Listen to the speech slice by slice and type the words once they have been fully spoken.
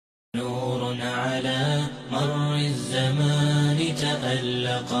مر الزمان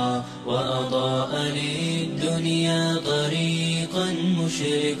تألقا وأضاء للدنيا طريقا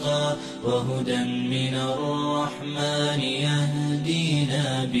مشرقا وهدى من الرحمن يهدينا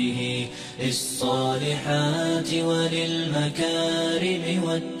به للصالحات وللمكارم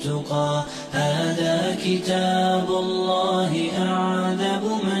والتقى. هذا كتاب الله أعذب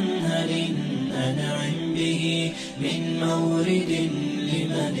منهل أنعم به من مورد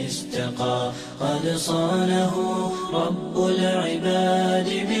لمن استقى. قد صانه رب العباد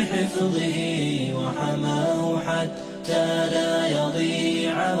بحفظه وحماه حتى لا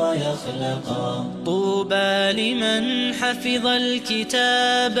يضيع ويخلقا. طوبى لمن حفظ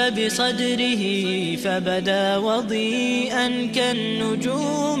الكتاب بصدره فبدا وضيئا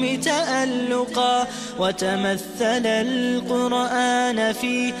كالنجوم تألقا وتمثل القرآن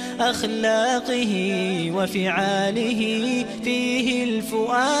في أخلاقه وفعاله فيه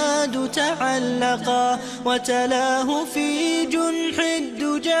الفؤاد تعلقا وتلاه في جنح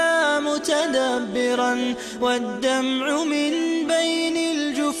الدجى متدبرا والدمع من بين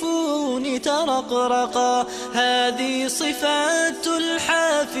الجفون ترقرقا. هذه صفات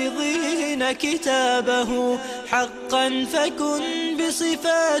الحافظين كتابه حقا فكن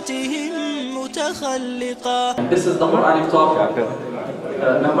بصفاتهم متخلقا. This is the Qur'anic talk,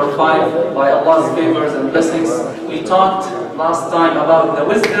 number 5, by Allah's favors and blessings. We talked last time about the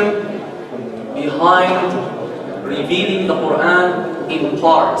wisdom behind revealing the Qur'an in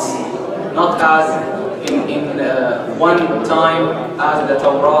parts, not as in one time as the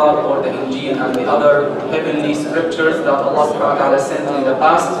Torah or the Injil and the other heavenly scriptures that Allah subhanahu wa ta'ala sent in the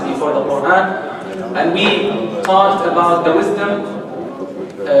past before the Qur'an. And we talked about the wisdom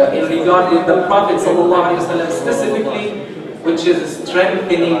in regarding the Prophet sallallahu alaihi wasallam specifically, which is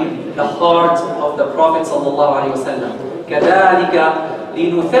strengthening the heart of the Prophet sallallahu alaihi wasallam. كَذَلِكَ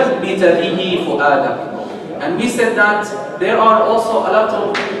لِنُثَبِّتَ بِهِ فُؤَادَكَ. And we said that there are also a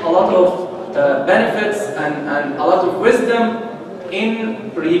lot of benefits and a lot of wisdom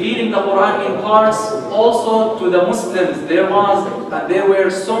in revealing the Quran in parts also to the Muslims. There were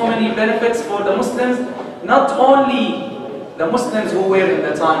so many benefits for the Muslims, not only the Muslims who were in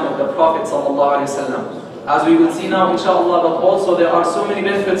the time of the Prophet sallallahu alaihi wasallam, as we will see now inshallah, but also there are so many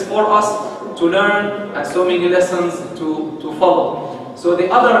benefits for us to learn and so many lessons to follow. So the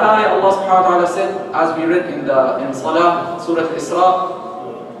other ayah Allah subhanahu wa ta'ala said, as we read in Salah, Surah Isra,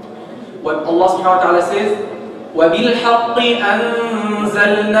 when Allah subhanahu wa ta'ala says, وَبِالْحَقِّ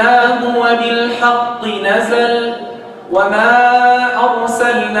أَنزَلْنَاهُ وَبِالْحَقِّ نَزَلْ وَمَا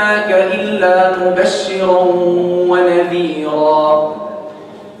أَرْسَلْنَاكَ إِلَّا مُبَشِّرًا وَنَذِيرًا.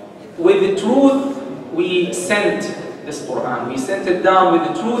 With the truth we sent this Quran. We sent it down with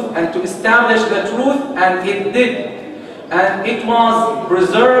the truth and to establish the truth, and it did. And it was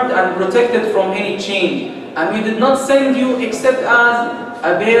preserved and protected from any change. And we did not send you except as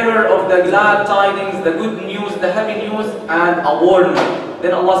a bearer of the glad tidings, the good news, the happy news, and a warner.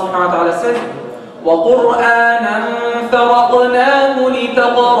 Then Allah subhanahu wa ta'ala said, وَقُرْآنًا فَرَقْنَاهُ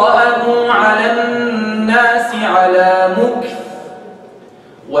لِتَقْرَأَهُ عَلَى النَّاسِ عَلَى مُكْثٍ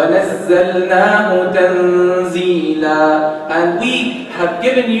وَنَزَّلْنَاهُ تَنزِيلًا. And we have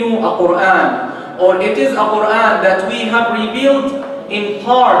given you a Qur'an, or it is a Qur'an that we have revealed in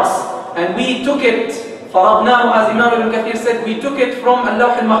parts, and we took it, فَرَضْنَاهُ, as Imam Ibn Kathir said, we took it from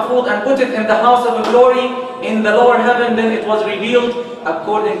Allah al-Mahfuz and put it in the house of glory in the lower heaven. Then it was revealed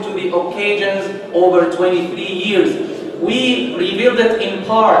according to the occasions over 23 years. We revealed it in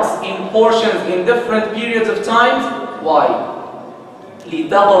parts, in portions, in different periods of times. Why?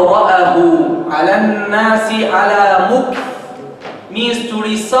 لِتَقْرَأَهُ عَلَى النَّاسِ عَلَى مُكْثٍ means to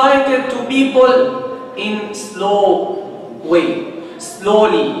recite it to people in slow way,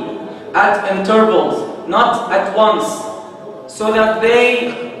 slowly, at intervals, not at once, so that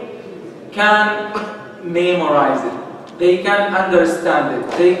they can memorize it, they can understand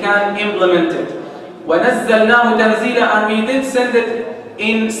it, they can implement it. وَنَزَّلْنَاهُ تَنزِيلًا, and we did send it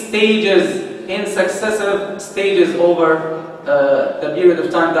in stages, in successive stages over the period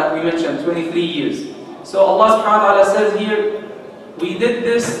of time that we mentioned, 23 years. So Allah subhanahu wa ta'ala says here, we did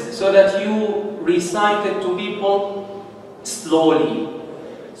this so that you recite it to people slowly.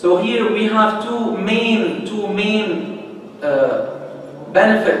 So here we have two main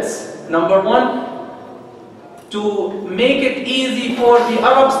benefits. Number one, to make it easy for the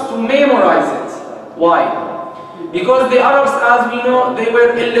Arabs to memorize it. Why? Because the Arabs, as we know, they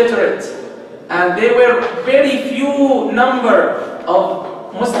were illiterate, and there were very few number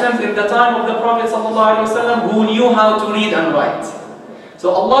of Muslims in the time of the Prophet ﷺ who knew how to read and write. So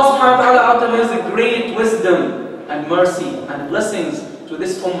Allah subhanahu wa ta'ala, out of His great wisdom and mercy and blessings to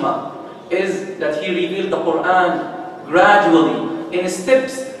this ummah, is that He revealed the Qur'an gradually, in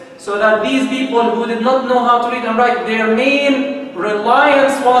steps, so that these people who did not know how to read and write, their main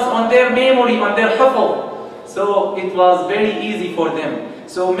reliance was on their memory, on their hifz. So it was very easy for them.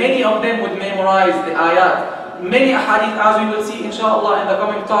 So many of them would memorize the ayat. Many ahadith, as we will see inshallah in the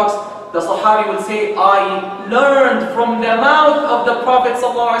coming talks, the Sahabi will say, I learned from the mouth of the Prophet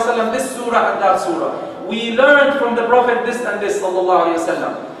ﷺ this surah and that surah. We learned from the Prophet this and this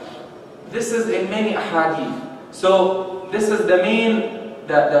ﷺ. This is in many ahadith. So this is the main,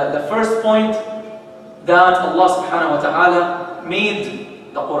 the first point, that Allah subhanahu wa ta'ala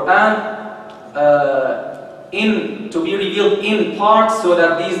made the Qur'an to be revealed in parts, so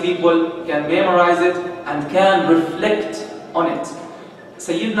that these people can memorize it and can reflect on it.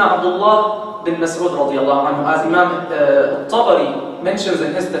 Sayyidina Abdullah bin Mas'ud radiyallahu anhu, as Imam al-Tabari mentions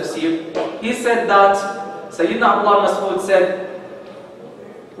in his tafsir, he said that Sayyidina Abdullah bin Mas'ud said,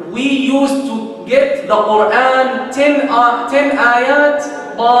 we used to get the Qur'an 10 ayat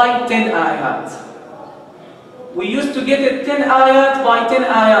by 10 ayat. We used to get it 10 ayat by 10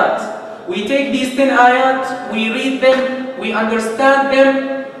 ayat. We take these 10 ayat, we read them, we understand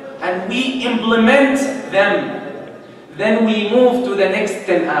them, and we implement them. Then we move to the next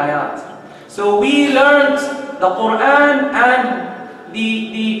 10 ayat. So we learned the Qur'an and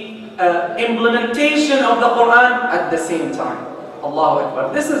the implementation of the Qur'an at the same time. Allahu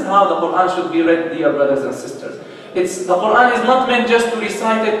Akbar. This is how the Qur'an should be read, dear brothers and sisters. The Qur'an is not meant just to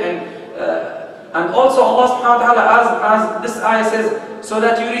recite it, and also Allah subhanahu wa ta'ala, as this ayah says, so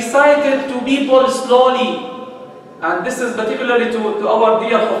that you recite it to people slowly. And this is particularly to our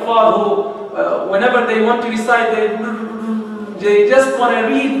dear Huffaz, who whenever they want to recite, they just want to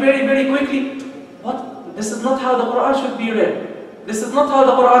read very, very quickly. What? This is not how the Qur'an should be read. This is not how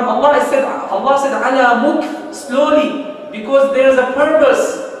the Qur'an, Allah said, ala mukth, slowly, because there is a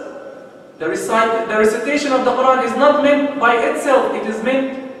purpose. The recitation of the Qur'an is not meant by itself, it is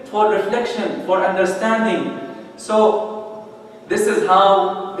meant for reflection, for understanding. So, this is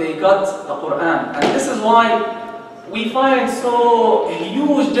how they got the Qur'an. And this is why we find so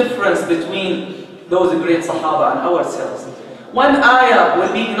huge difference between those great Sahaba and ourselves. One ayah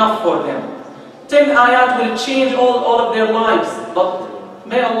will be enough for them. 10 ayat will change all of their lives. But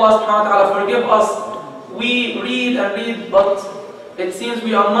may Allah subhanahu wa ta'ala forgive us. We read and read, but it seems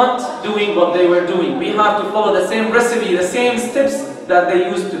we are not doing what they were doing. We have to follow the same recipe, the same steps that they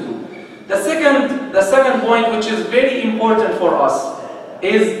used to do. The second point, which is very important for us,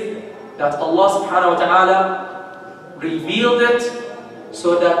 is that Allah subhanahu wa ta'ala revealed it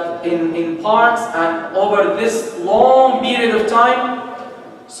so that in parts and over this long period of time,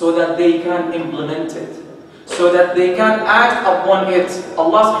 so that they can implement it, so that they can act upon it.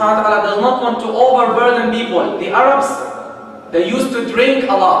 Allah subhanahu wa ta'ala does not want to overburden people. The Arabs, they used to drink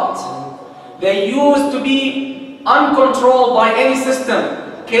a lot. They used to be uncontrolled by any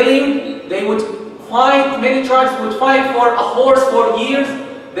system. Killing, they would fight, many tribes would fight for a horse for years.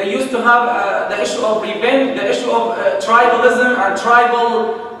 They used to have the issue of revenge, the issue of tribalism and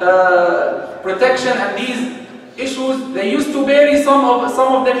tribal protection, and these issues. They used to bury, some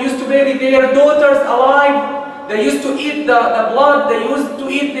of them used to bury their daughters alive. They used to eat the blood, they used to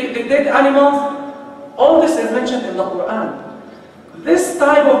eat the dead animals. All this is mentioned in the Qur'an. This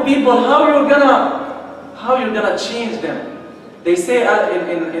type of people, how you're gonna change them? They say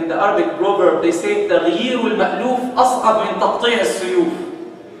in the Arabic proverb, they say تغيير المألوف أصعب من تقطيع السيوف.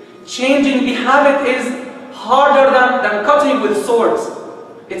 Changing the habit is harder than cutting with swords.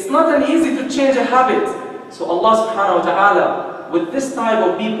 It's not an easy to change a habit. So Allah subhanahu wa ta'ala, with this type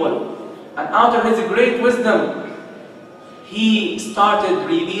of people, and out of His great wisdom, He started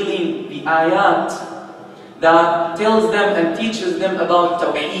revealing the ayat that tells them and teaches them about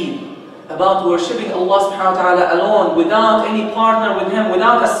Tawheed, about worshipping Allah subhanahu wa ta'ala alone, without any partner with Him,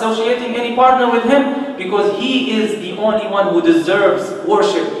 without associating any partner with Him, because He is the only one who deserves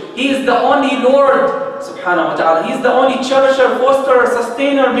worship. He is the only Lord subhanahu wa ta'ala. He is the only cherisher, fosterer,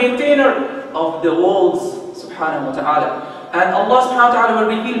 sustainer, maintainer of the worlds subhanahu wa ta'ala. And Allah subhanahu wa ta'ala will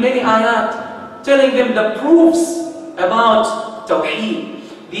reveal many ayat telling them the proofs about Tawheed.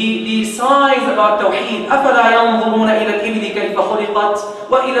 The signs about Tawheed. أَفَلَا يَنْظُرُونَ إِلَى الْإِبِلِ كَيْفَ خُلِقَتْ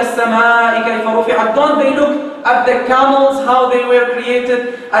وَإِلَى السَّمَاءِ كَيْفَ رُفِعَتْ. Don't they look at the camels, how they were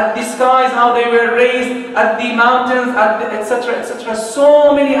created, at the skies, how they were raised, at the mountains, etc., etc.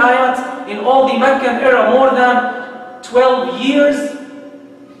 So many ayats in all the Meccan era, more than 12 years,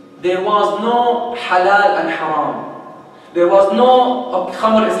 there was no halal and haram. There was no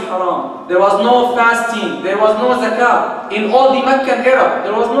khamr is haram. There was no fasting. There was no zakah. In all the Meccan era,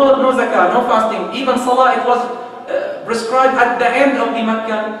 there was no zakah, no fasting. Even salah, it was prescribed at the end of the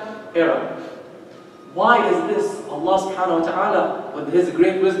Meccan era. Why is this? Allah subhanahu wa ta'ala, with His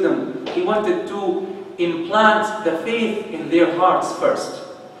great wisdom, He wanted to implant the faith in their hearts first.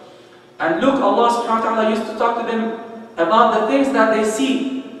 And look, Allah subhanahu wa ta'ala used to talk to them about the things that they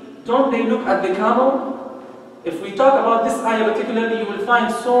see. Don't they look at the camel? If we talk about this ayah particularly, you will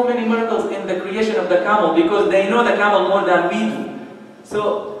find so many miracles in the creation of the camel, because they know the camel more than we do.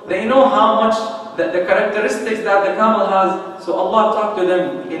 So they know how much the characteristics that the camel has. So Allah talked to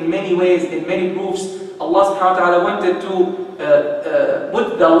them in many ways, in many proofs. Allah subhanahu wa ta'ala wanted to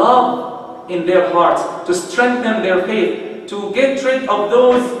put the love in their hearts, to strengthen their faith, to get rid of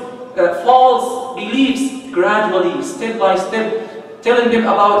those false beliefs gradually, step by step, telling them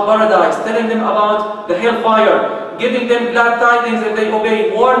about paradise, telling them about the hellfire, giving them glad tidings if they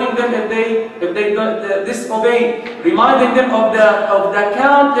obey, warning them if they disobey, reminding them of the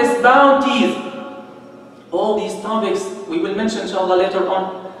countless bounties. All these topics we will mention inshallah later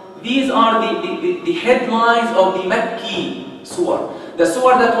on. These are the headlines of the Makki surah, the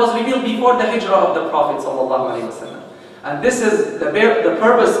surah that was revealed before the hijrah of the Prophet sallallahu alaihi wasallam. And this is the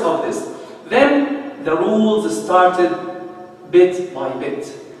purpose of this. Then the rules started bit by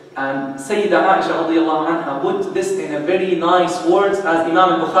bit. And Sayyida Aisha radiallahu anha put this in a very nice words, as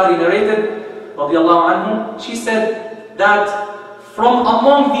Imam al-Bukhari narrated radiallahu anhu. She said that from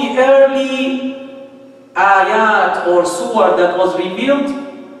among the early ayat or surah that was revealed,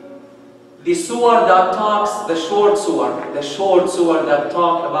 the surah that talks, the short surah that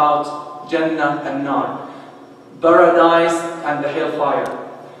talk about Jannah and Nar, paradise and the hellfire.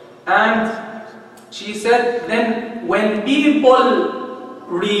 And she said, then when people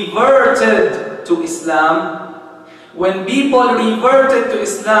reverted to Islam, what does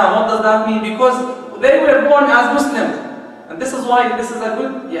that mean? Because they were born as Muslims. And this is why this is a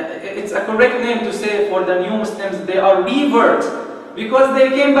good, it's a correct name to say for the new Muslims. They are revert, because they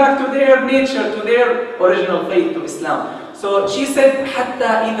came back to their nature, to their original faith, to Islam. So she said,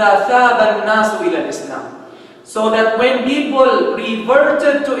 حَتَّى إِذَا ثَابَ النَّاسُ إِلَى الْإِسْلَامِ. So that when people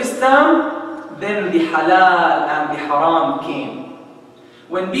reverted to Islam, then the halal and the haram came.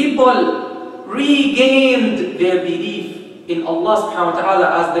 When people regained their belief in Allah subhanahu wa ta'ala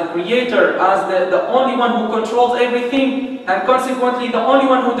as the creator, as the only one who controls everything, and consequently the only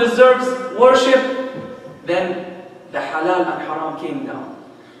one who deserves worship, then the halal and haram came down.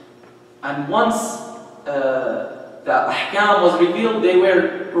 And once the ahkam was revealed, they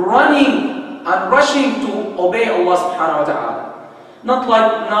were running and rushing to obey Allah subhanahu wa ta'ala. Not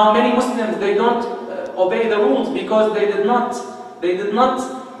like now many Muslims, they don't obey the rules because they did not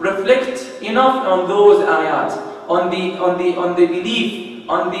reflect enough on those ayat, on the belief,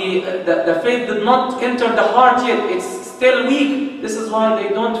 on the faith did not enter the heart yet. It's still weak. This is why they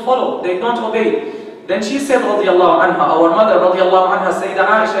don't follow, they don't obey. Then she said, radiallahu anha, our mother, radiallahu anha, Sayyida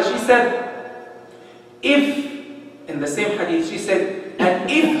Aisha, she said, in the same hadith, she said, and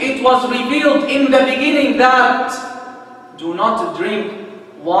if it was revealed in the beginning that do not drink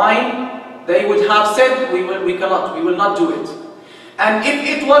wine, they would have said, we will not do it. And if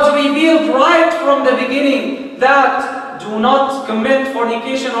it was revealed right from the beginning that do not commit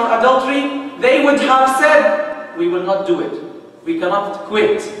fornication or adultery, they would have said, we will not do it. We cannot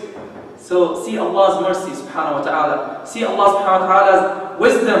quit. So see Allah's mercy subhanahu wa ta'ala. See Allah subhanahu wa ta'ala's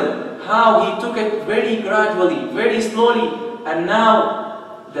wisdom, how He took it very gradually, very slowly. And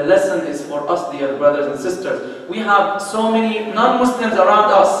now the lesson is for us, dear brothers and sisters. We have so many non-Muslims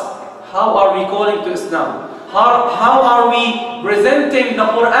around us. How are we calling to Islam? How are we presenting the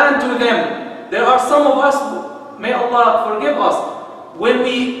Qur'an to them? There are some of us, may Allah forgive us, when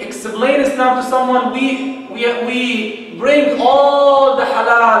we explain Islam to someone, we bring all the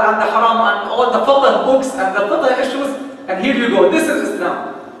halal and the haram and all the fiqh books and the fiqh issues, and here you go, this is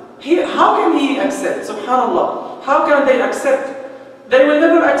Islam. How can he accept? Subhanallah. How can they accept? They will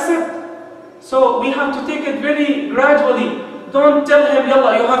never accept. So we have to take it very gradually. Don't tell him,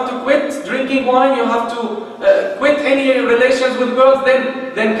 yalla, you have to quit drinking wine, you have to quit any relations with girls,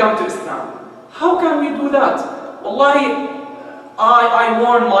 then come to Islam. How can we do that? Wallahi, I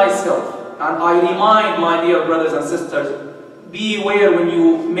warn myself and I remind my dear brothers and sisters, beware when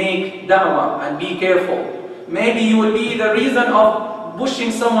you make da'wah and be careful. Maybe you will be the reason of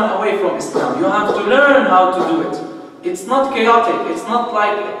pushing someone away from Islam. You have to learn how to do it. It's not chaotic. It's not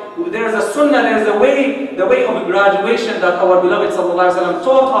like there's a sunnah, there's a way, the way of graduation that our beloved sallallahu alaihi wasallam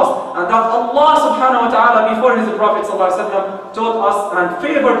taught us, and that Allah subhanahu wa ta'ala before His Prophet sallallahu alaihi wasallam taught us and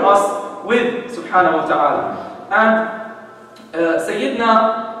favored us with subhanahu wa ta'ala. And Sayyidina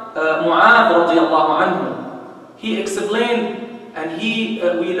Mu'adh radiallahu anhu, he explained and we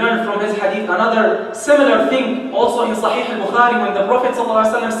learn from his hadith another similar thing also in Sahih al-Bukhari when the Prophet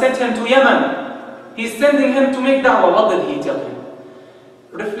ﷺ sent him to Yemen. He's sending him to make da'wah. What did he tell him?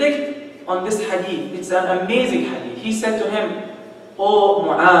 Reflect on this hadith. It's an amazing hadith. He said to him, "Oh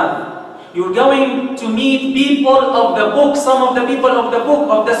Mu'adh, you're going to meet people of the book, some of the people of the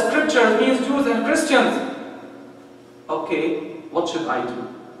book, of the scriptures, means Jews and Christians. Okay, what should I do?"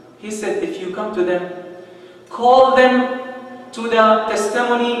 He said, if you come to them, call them to the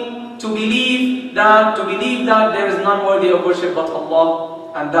testimony, to believe that there is none worthy of worship but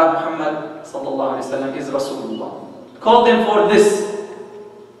Allah, and that Muhammad sallallahu alaihi wasallam is Rasulullah. Call them for this.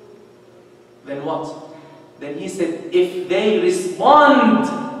 Then what? Then he said, if they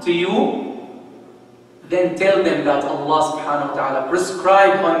respond to you, then tell them that Allah subhanahu wa ta'ala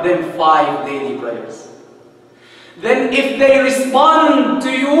prescribed on them 5 daily prayers. Then if they respond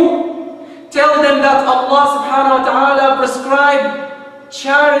to you, tell them that Allah subhanahu wa ta'ala prescribed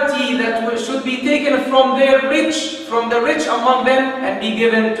charity that should be taken from the rich among them and be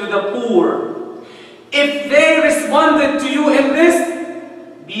given to the poor. If they responded to you in this,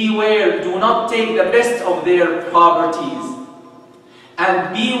 beware, do not take the best of their properties.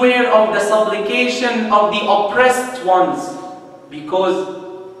 And beware of the supplication of the oppressed ones, because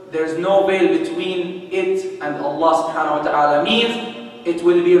there's no veil between it and Allah subhanahu wa ta'ala. Means it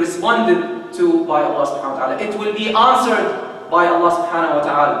will be responded to by Allah subhanahu wa ta'ala. It will be answered by Allah subhanahu wa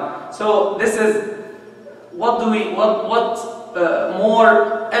ta'ala. So this is what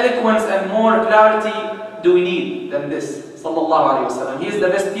more eloquence and more clarity do we need than this? Sallallahu alayhi wa sallam. He is the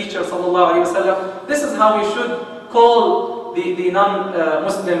best teacher, sallallahu alayhi wa sallam. This is how we should call the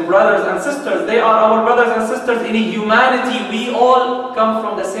non-Muslim brothers and sisters. They are our brothers and sisters in humanity. We all come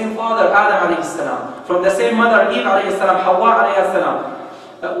from the same father, Adam alayhi salam, from the same mother, Eve alayhi salam, Hawa alayhi salam.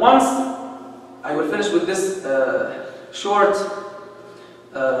 Once, I will finish with this short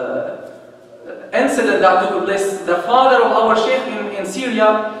incident that took place. The father of our sheikh in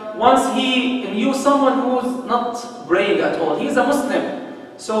Syria, once he knew someone who was not praying at all. He's a Muslim.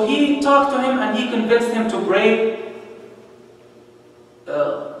 So he talked to him and he convinced him to pray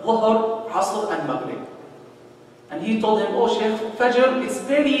Dhuhr, Asr and Maghrib. And he told him, "Oh Shaykh, Fajr, it's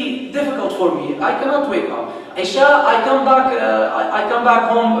very difficult for me. I cannot wake up. Isha, I come back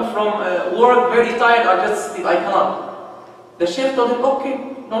home from work very tired, I just sleep, I cannot." The Shaykh told him, "Okay,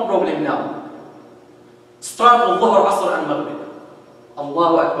 no problem now. Start with Dhuhr, Asr and Maghrib."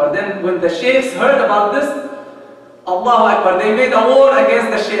 Allahu Akbar. Then when the Sheikhs heard about this, Allahu Akbar, they made a war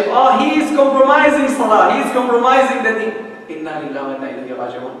against the Shaykh. Oh, he is compromising Salah, he is compromising the deen. Inna lillahi wa inna ilayhi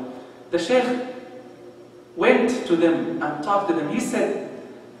raji'un. The Shaykh went to them and talked to them. He said,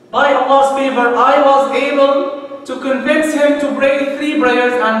 by Allah's favor, I was able to convince him to pray 3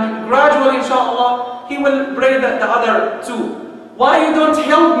 prayers, and gradually, inshallah, he will pray the other 2. Why you don't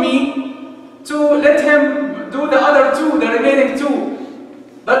help me to let him do the other 2, the remaining 2?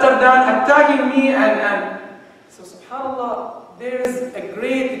 Better than attacking me and so subhanallah, there is a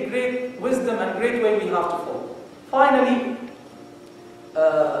great wisdom and great way we have to follow. Finally,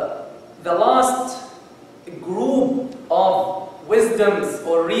 the last group of wisdoms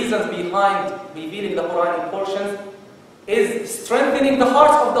or reasons behind revealing the Quranic portions is strengthening the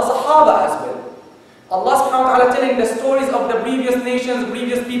hearts of the Sahaba as well. Allah subhanahu wa ta'ala telling the stories of the previous nations,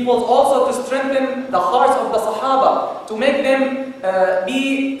 previous peoples, also to strengthen the hearts of the Sahaba, to make them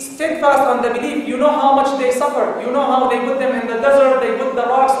be steadfast on the belief. You know how much they suffered. You know how they put them in the desert, they put the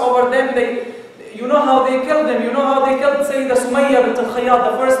rocks over them, you know how they killed them. You know how they killed Sayyidina Sumayya bint al-Khayyat,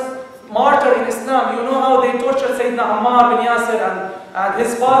 the first martyr in Islam. You know how they tortured Sayyidina Ammar bin Yasir and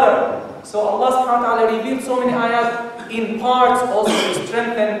his father. So Allah subhanahu wa ta'ala revealed so many ayat in parts also to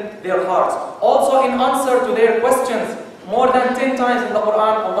strengthen their hearts. Also in answer to their questions, more than 10 times in the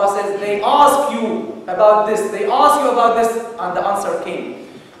Quran, Allah says, they ask you about this, they ask you about this, and the answer came.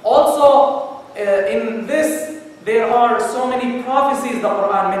 Also, in this, there are so many prophecies the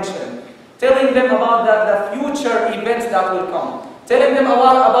Quran mentioned, telling them about the future events that will come, telling them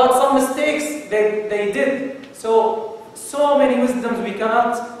about some mistakes they did. So many wisdoms, we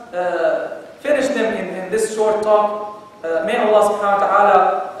cannot finish them in this short talk. May Allah subhanahu wa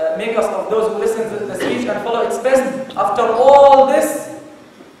ta'ala make us of those who listen to the speech and follow its best. After all this,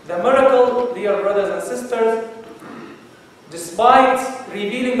 the miracle, dear brothers and sisters, despite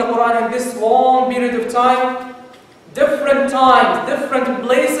revealing the Quran in this long period of time, different times, different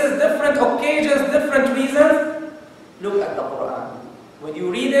places, different occasions, different reasons, look at the Quran. When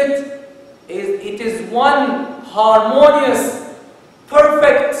you read it, it is one harmonious,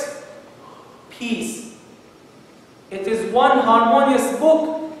 perfect piece. It is one harmonious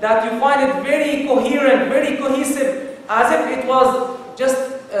book that you find it very coherent, very cohesive, as if it was just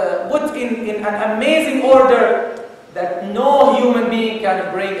put in an amazing order that no human being can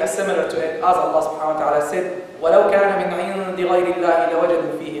bring a similar to it, as Allah subhanahu wa ta'ala said, وَلَوْ كَانَ مِنْ عِنْدِ غَيْرِ اللَّهِ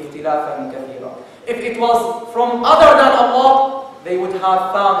لَوَجَدُوا فِيهِ اخْتِلَافًا كَثِيرًا. If it was from other than Allah, they would have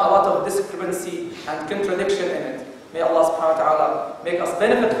found a lot of discrepancy and contradiction in it. May Allah subhanahu wa ta'ala make us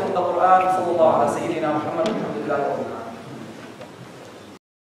benefit from the Qur'an. Sallallahu ala Sayyidina Muhammad. Alhamdulillahi wa bihamdihi.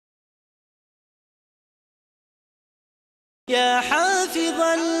 يا حافظ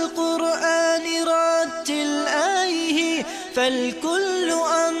القرآن رتل آيه فالكل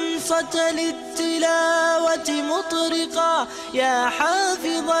أنصت للتلاوة مطرقا. يا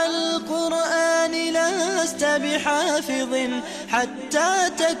حافظ القرآن لست بحافظ حتى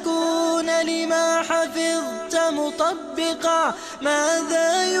تكون لما حفظت مطبقا. ماذا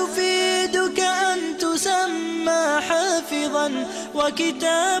يفيدك أن تسمى حافظا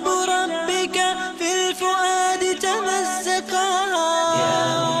وكتاب ربك في الفؤاد تمزقا. يا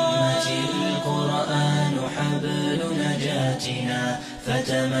أمتي القرآن حبل نجاتنا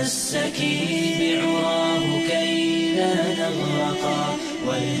فتمسكي بعراه كي لا نغرقا.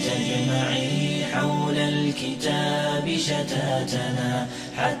 ولتجمعي حول الكتاب شتاتنا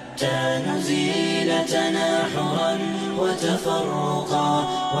حتى نزيل تناحرا وتفرقا.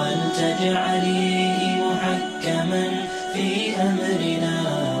 ولتجعليه محكما في أمرنا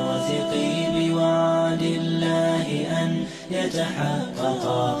وثقي بوعد الله أن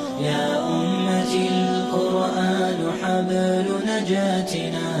يتحققا. يا أمتي القرآن حبل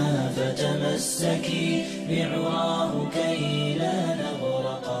نجاتنا فتمسكي بعراه كي لا نغرقا.